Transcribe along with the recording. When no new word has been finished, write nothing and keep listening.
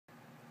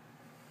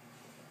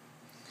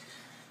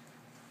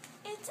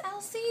It's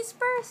Elsie's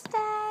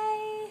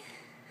birthday!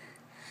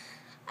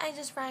 I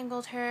just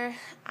wrangled her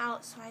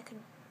out so I could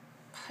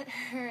put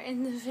her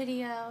in the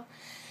video.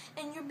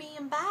 And you're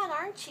being bad,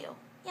 aren't you?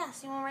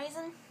 Yes, you want a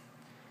raisin?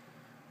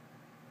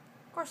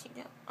 Of course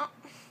you do. Oh,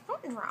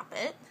 don't drop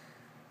it.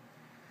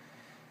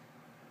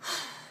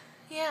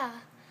 Yeah.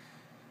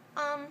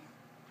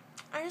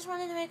 I just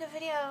wanted to make a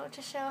video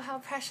to show how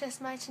precious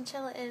my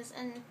chinchilla is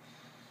and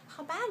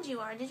how bad you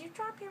are. Did you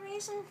drop your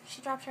raisin?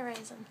 She dropped her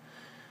raisin.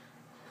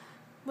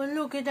 But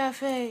look at that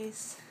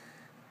face.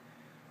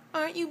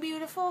 Aren't you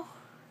beautiful?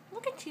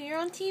 Look at you, you're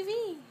on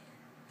TV.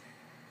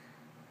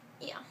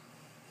 Yeah.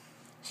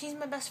 She's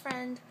my best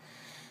friend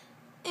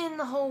in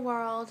the whole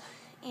world,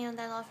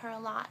 and I love her a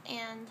lot.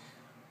 And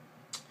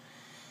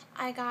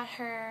I got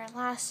her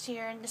last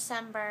year in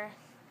December,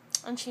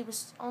 and she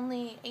was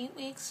only 8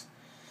 weeks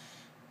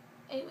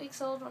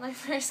old when I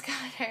first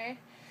got her.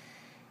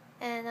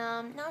 And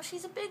now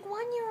she's a big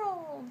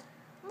 1-year-old.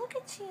 Look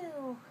at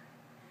you.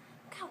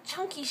 Look how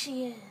chunky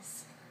she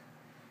is.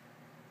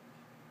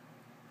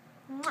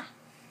 Mwah.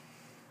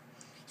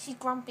 She's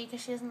grumpy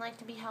because she doesn't like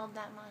to be held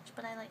that much,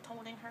 but I liked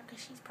holding her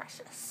because she's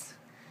precious.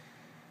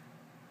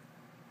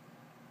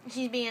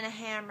 She's being a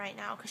ham right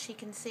now because she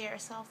can see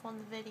herself on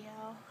the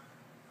video.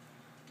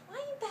 Why are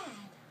you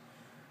bad?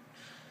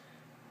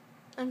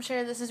 I'm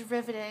sure this is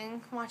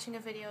riveting, watching a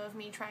video of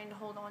me trying to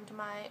hold on to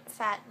my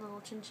fat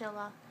little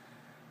chinchilla.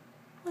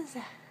 What is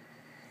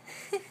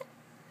that?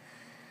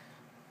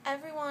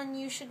 Everyone,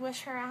 you should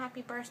wish her a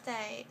happy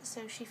birthday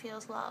so she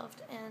feels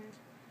loved, and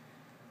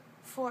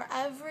for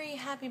every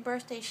happy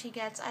birthday she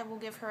gets, I will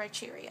give her a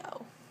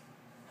Cheerio.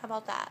 How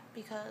about that?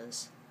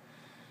 Because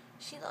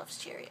she loves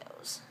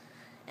Cheerios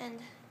and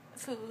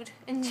food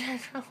in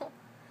general.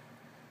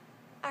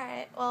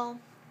 Alright, well,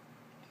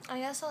 I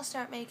guess I'll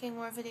start making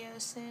more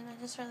videos soon. I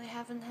just really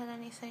haven't had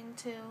anything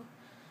to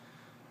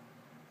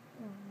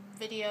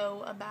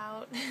video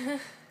about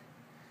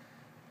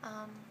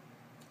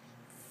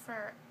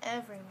for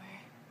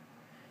everywhere.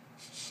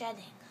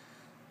 Shedding.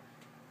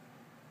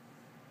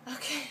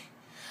 Okay.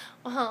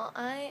 Well,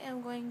 I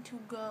am going to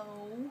go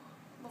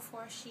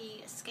before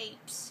she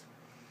escapes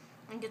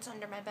and gets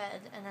under my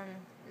bed, and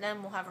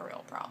then we'll have a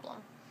real problem.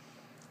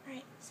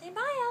 Alright, say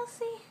bye,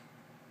 Elsie.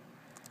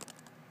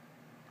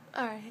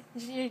 Alright,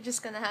 you're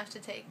just gonna have to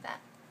take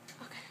that.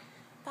 Okay,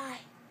 bye.